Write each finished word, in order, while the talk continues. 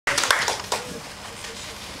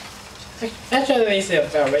Actually, it's a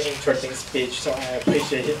very interesting speech, so I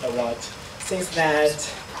appreciate it a lot. Since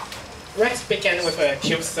that Rex began with a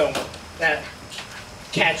cute song that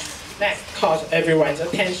that caught everyone's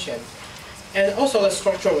attention, and also the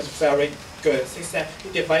structure was very good. Since that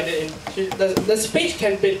he divided the speech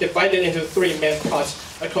can be divided into three main parts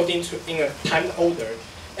according to in a time order,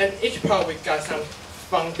 and each part we got some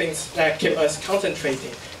fun things that keep us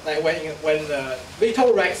concentrating. Like when the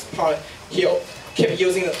little Rex part, he kept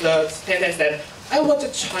using the sentence that I was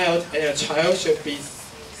a child and a child should be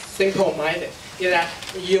simple-minded. Is that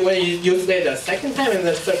when you use it the second time and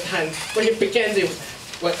the third time, when he begins it,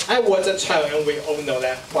 when I was a child, and we all know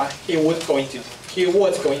that what he was going to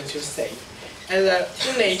say. And the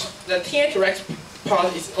teenage Rex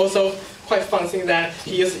part is also quite fun, thing that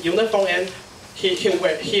he used uniform and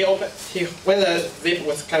when the zip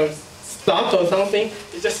was kind of stopped or something,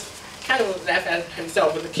 he just kind of laughed at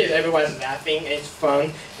himself with the kid. Everyone's laughing, it's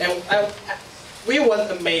fun, and we was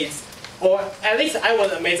amazed, or at least I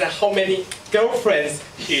was amazed at how many girlfriends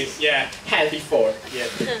he had before. Yeah,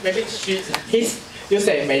 maybe you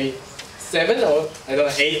say maybe 7 or I don't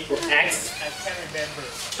know 8 or X. I can't remember.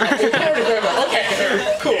 You can't remember. Okay,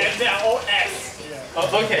 cool. Yeah, they are all X. Yeah.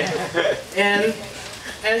 Oh, okay.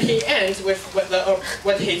 And he ends with the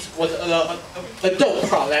dope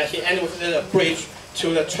part that he ends with the bridge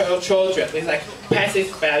to the children. It's like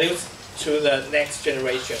passes values to the next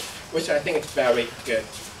generation, which I think is very good.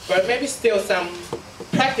 But maybe still some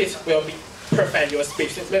practice will be perfect your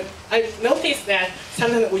speech. But I noticed that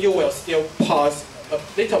sometimes you will still pause a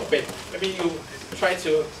little bit. Maybe you try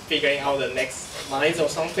to figure out the next lines or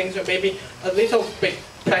something. So maybe a little bit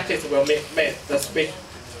practice will make the speech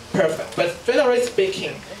perfect. But generally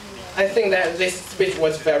speaking, I think that this speech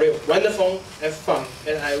was very wonderful and fun,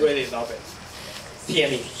 and I really love it.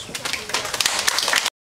 TME.